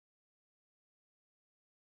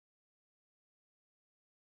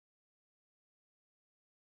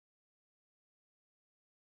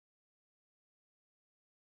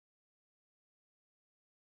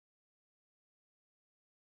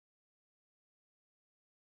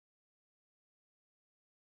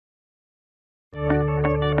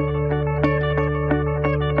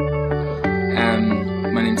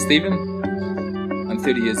Stephen. I'm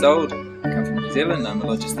 30 years old, I come from New Zealand, I'm a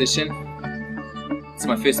logistician. It's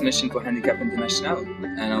my first mission for Handicap International,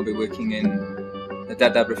 and I'll be working in the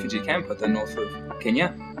Dadaab refugee camp at the north of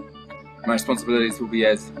Kenya. My responsibilities will be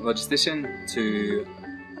as a logistician to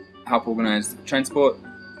help organise transport,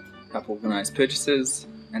 help organise purchases,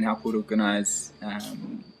 and help organise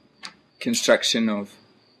construction of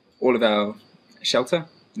all of our shelter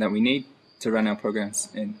that we need to run our programs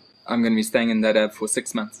in. I'm going to be staying in Dadaab for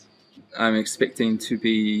 6 months. I'm expecting to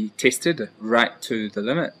be tested right to the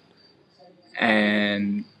limit,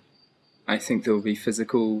 and I think there will be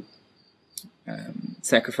physical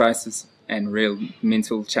sacrifices and real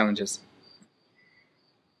mental challenges.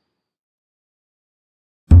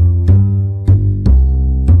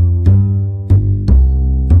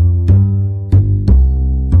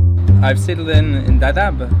 I've settled in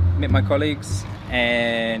Dadaab, met my colleagues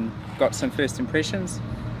and got some first impressions.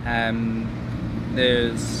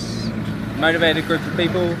 There's a motivated group of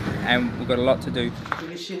people and we've got a lot to do.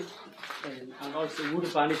 And also wood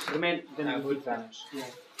varnish remain, then wood varnish. Yeah.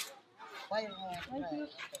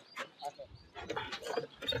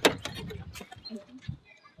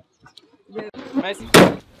 Amazing.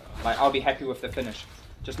 Like, I'll be happy with the finish.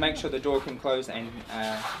 Just make sure the door can close and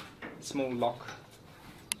small lock.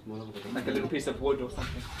 Like a little piece of wood or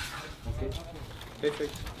something. Okay.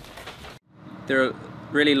 Perfect. There are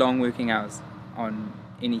really long working hours on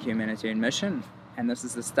any humanitarian mission, and this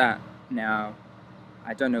is the start. Now,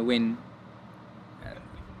 I don't know when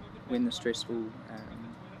the stress will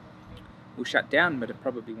shut down, but it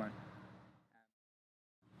probably won't.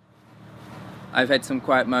 I've had some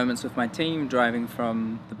quiet moments with my team driving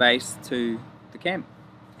from the base to the camp,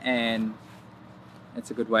 and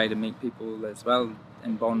it's a good way to meet people as well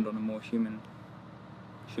and bond on a more human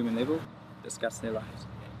level, discuss their lives.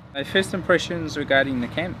 My first impressions regarding the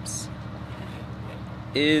camps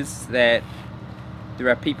is that there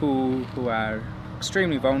are people who are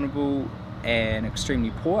extremely vulnerable and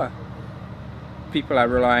extremely poor. People are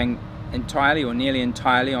relying entirely or nearly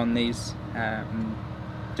entirely on these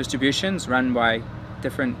distributions run by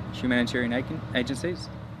different humanitarian agencies.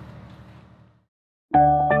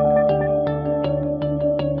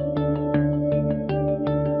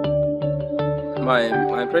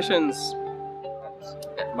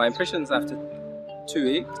 My impressions after 2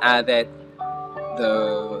 weeks are that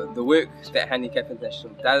the work that Handicap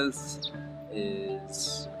International does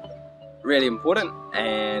is really important,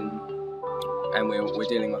 and we're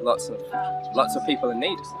dealing with lots of people in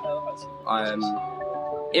need. I'm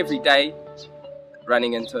every day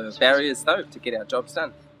running into barriers though to get our jobs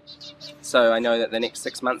done. So I know that the next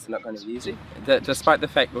 6 months are not going to be easy. Despite the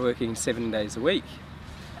fact we're working 7 days a week,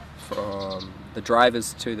 from the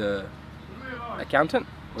drivers to the accountant,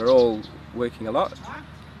 we're all working a lot.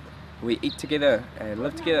 We eat together and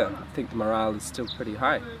live together. I think the morale is still pretty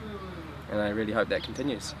high, and I really hope that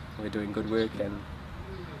continues. We're doing good work, and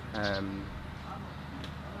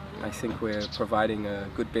I think we're providing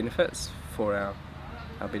good benefits for our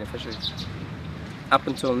beneficiaries. Up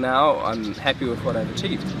until now, I'm happy with what I've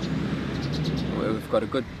achieved. We've got a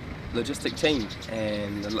good logistic team,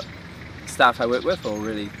 and the staff I work with are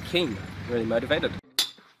really keen, really motivated.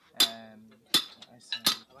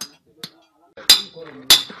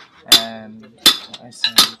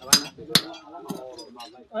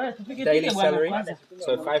 Daily salary,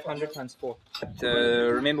 so 500 times 4. But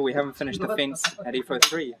remember, we haven't finished the fence at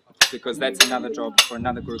FO3 because that's another job for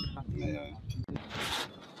another group.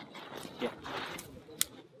 Yeah.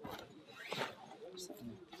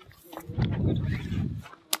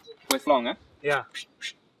 With longer? Yeah.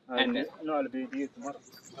 And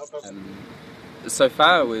so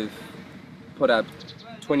far we've put up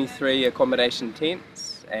 23 accommodation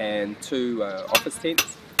tents and 2 office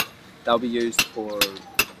tents. They'll be used for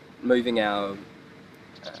moving our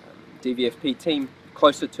DVFP team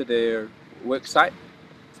closer to their work site,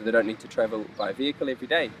 so they don't need to travel by vehicle every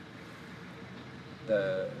day.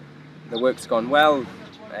 The work's gone well,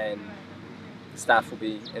 and staff will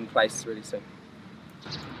be in place really soon.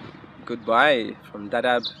 Goodbye from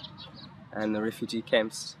Dadaab and the refugee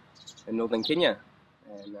camps in northern Kenya,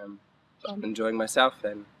 and I'm enjoying myself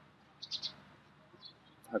and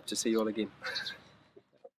hope to see you all again.